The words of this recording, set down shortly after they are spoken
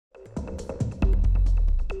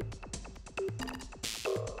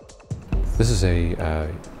This is a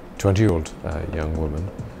 20-year-old young woman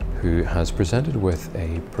who has presented with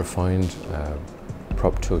a profound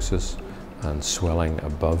proptosis and swelling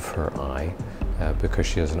above her eye because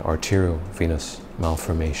she has an arterial venous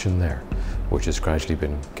malformation there, which has gradually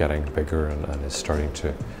been getting bigger and is starting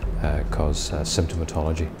to cause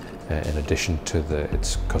symptomatology in addition to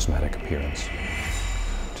its cosmetic appearance.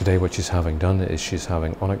 Today what she's having done is she's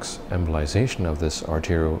having Onyx embolization of this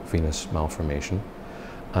arterial venous malformation,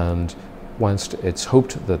 and whilst it's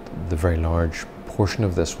hoped that the very large portion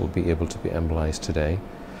of this will be able to be embolized today,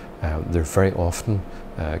 there very often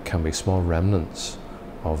can be small remnants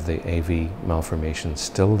of the AV malformation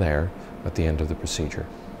still there at the end of the procedure.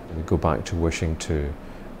 We go back to wishing to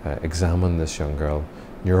examine this young girl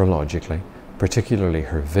neurologically, particularly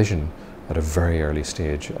her vision at a very early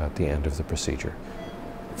stage at the end of the procedure.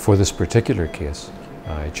 For this particular case,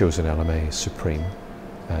 I chose an LMA Supreme,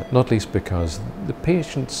 not least because the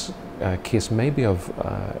patient's case may be of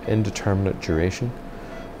indeterminate duration.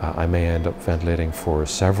 I may end up ventilating for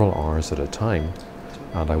several hours at a time,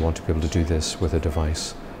 and I want to be able to do this with a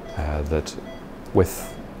device that,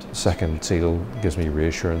 with second seal, gives me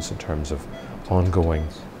reassurance in terms of ongoing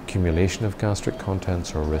accumulation of gastric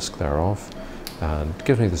contents or risk thereof, and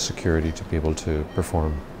gives me the security to be able to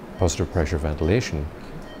perform positive pressure ventilation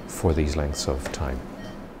for these lengths of time.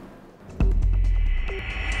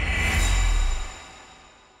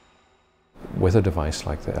 With a device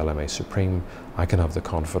like the LMA Supreme, I can have the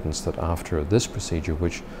confidence that after this procedure,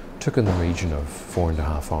 which took in the region of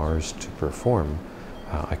 4.5 hours to perform,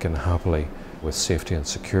 I can happily, with safety and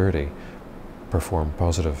security, perform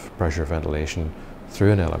positive pressure ventilation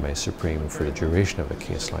through an LMA Supreme for the duration of a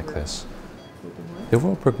case like this. The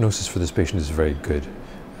overall prognosis for this patient is very good.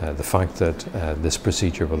 The fact that this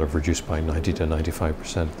procedure will have reduced by 90 to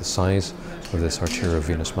 95% the size of this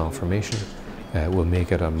arteriovenous malformation will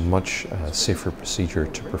make it a much safer procedure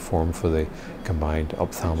to perform for the combined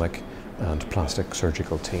ophthalmic and plastic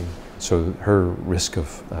surgical team. So her risk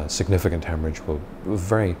of significant hemorrhage will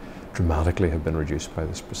very dramatically have been reduced by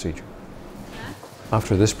this procedure.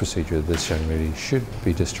 After this procedure, this young lady should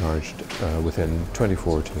be discharged within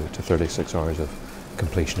 24 to 36 hours of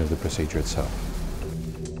completion of the procedure itself.